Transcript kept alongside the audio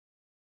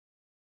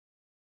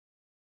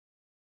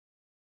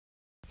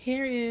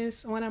Here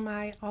is one of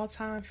my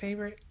all-time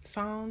favorite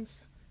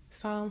Psalms,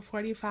 Psalm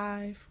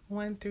 45,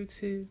 1 through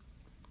 2.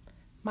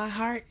 My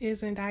heart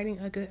is inditing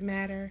a good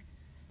matter.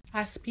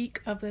 I speak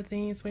of the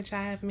things which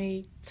I have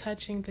made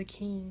touching the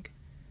King.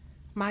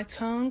 My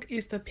tongue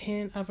is the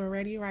pen of a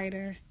ready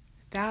writer.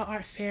 Thou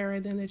art fairer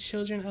than the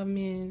children of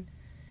men.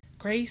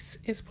 Grace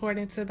is poured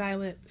into thy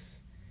lips.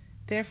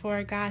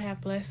 Therefore God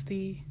hath blessed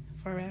thee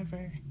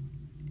forever.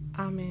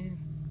 Amen.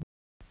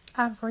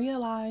 I've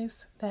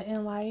realized that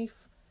in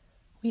life,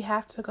 we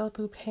have to go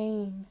through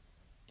pain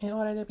in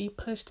order to be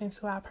pushed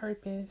into our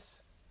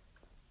purpose.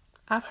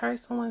 I've heard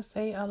someone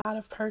say a lot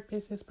of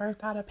purpose is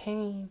birthed out of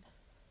pain.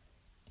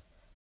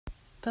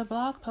 The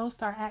blog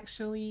posts are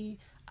actually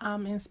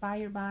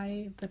inspired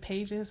by the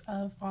pages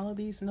of all of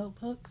these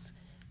notebooks.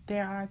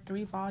 There are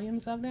 3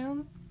 volumes of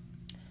them.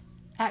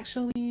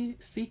 Actually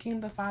seeking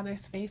the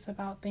Father's face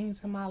about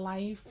things in my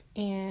life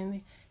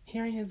and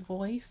hearing his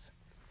voice.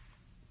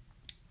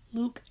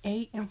 Luke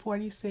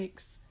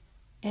 8:46.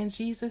 And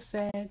Jesus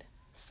said,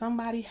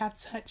 somebody have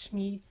touched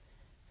me,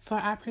 for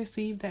I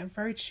perceive that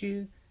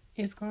virtue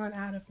is gone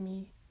out of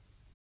me.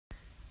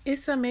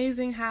 It's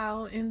amazing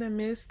how in the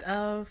midst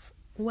of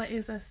what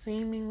is a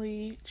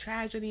seemingly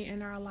tragedy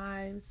in our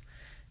lives,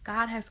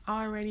 God has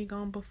already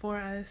gone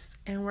before us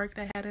and worked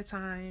ahead of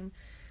time.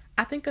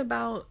 I think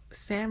about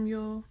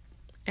Samuel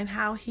and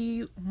how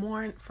he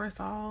mourned for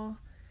Saul,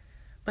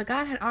 but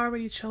God had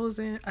already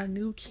chosen a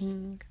new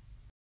king.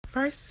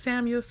 1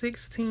 Samuel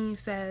 16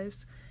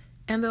 says,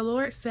 And the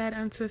Lord said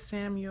unto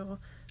Samuel,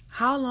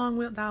 How long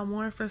wilt thou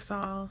mourn for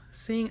Saul,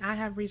 seeing I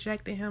have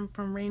rejected him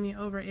from reigning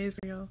over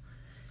Israel?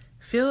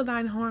 Fill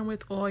thine horn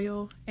with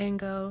oil, and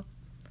go.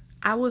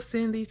 I will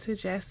send thee to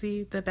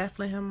Jesse the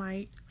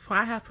Bethlehemite, for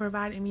I have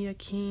provided me a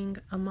king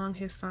among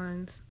his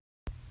sons.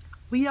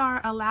 We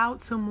are allowed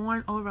to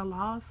mourn over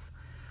loss,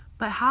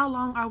 but how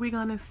long are we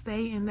going to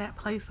stay in that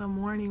place of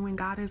mourning when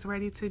God is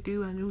ready to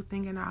do a new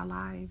thing in our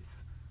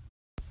lives?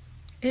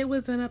 It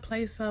was in a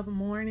place of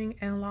mourning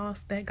and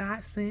loss that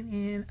God sent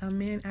in a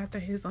man after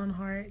his own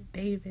heart,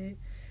 David.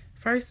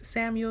 1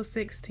 Samuel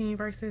 16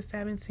 verses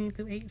 17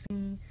 through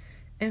 18.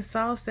 And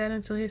Saul said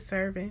unto his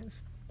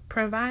servants,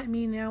 Provide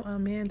me now a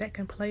man that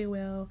can play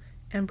well,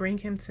 and bring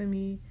him to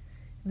me.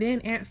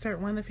 Then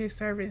answered one of his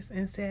servants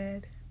and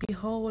said,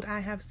 Behold,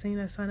 I have seen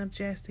a son of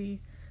Jesse,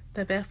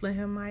 the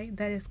Bethlehemite,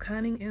 that is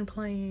cunning in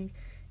playing,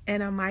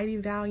 and a mighty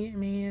valiant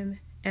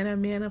man, and a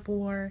man of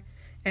war,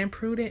 and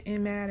prudent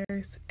in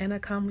matters, and a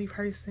comely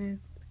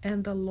person,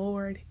 and the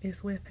Lord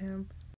is with him.